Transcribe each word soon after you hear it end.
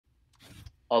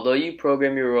Although you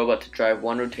program your robot to drive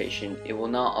one rotation, it will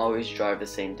not always drive the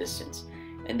same distance,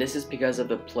 and this is because of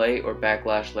the play or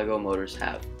backlash LEGO motors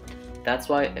have. That's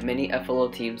why many FLL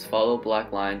teams follow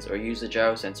black lines or use a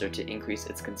gyro sensor to increase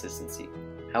its consistency.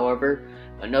 However,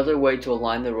 another way to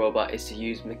align the robot is to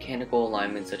use mechanical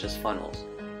alignment such as funnels.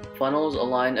 Funnels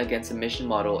align against a mission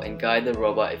model and guide the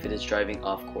robot if it is driving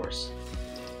off course.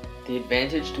 The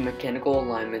advantage to mechanical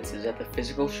alignments is that the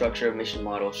physical structure of mission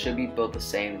models should be built the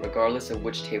same regardless of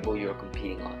which table you are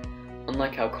competing on,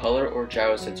 unlike how color or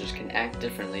gyro sensors can act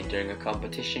differently during a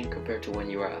competition compared to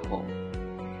when you are at home.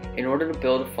 In order to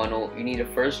build a funnel, you need to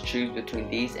first choose between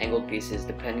these angled pieces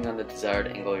depending on the desired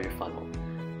angle of your funnel.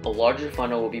 A larger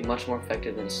funnel will be much more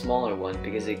effective than a smaller one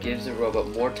because it gives the robot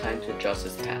more time to adjust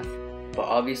its path, but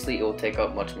obviously it will take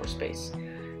up much more space.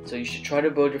 So you should try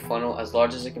to build your funnel as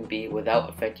large as it can be without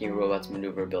affecting your robot's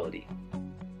maneuverability.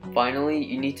 Finally,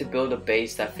 you need to build a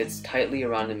base that fits tightly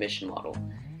around the mission model.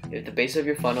 If the base of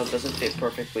your funnel doesn't fit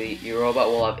perfectly, your robot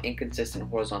will have inconsistent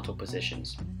horizontal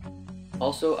positions.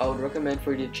 Also, I would recommend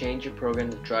for you to change your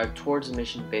program to drive towards the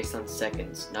mission based on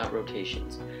seconds, not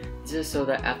rotations. This is so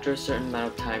that after a certain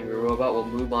amount of time, your robot will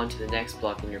move on to the next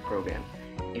block in your program.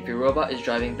 If your robot is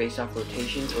driving based off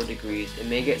rotations or degrees, it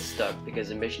may get stuck because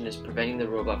the mission is preventing the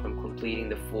robot from completing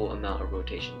the full amount of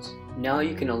rotations. Now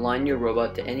you can align your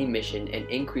robot to any mission and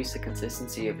increase the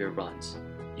consistency of your runs.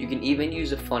 You can even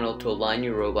use a funnel to align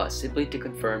your robot simply to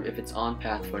confirm if it's on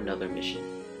path for another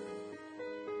mission.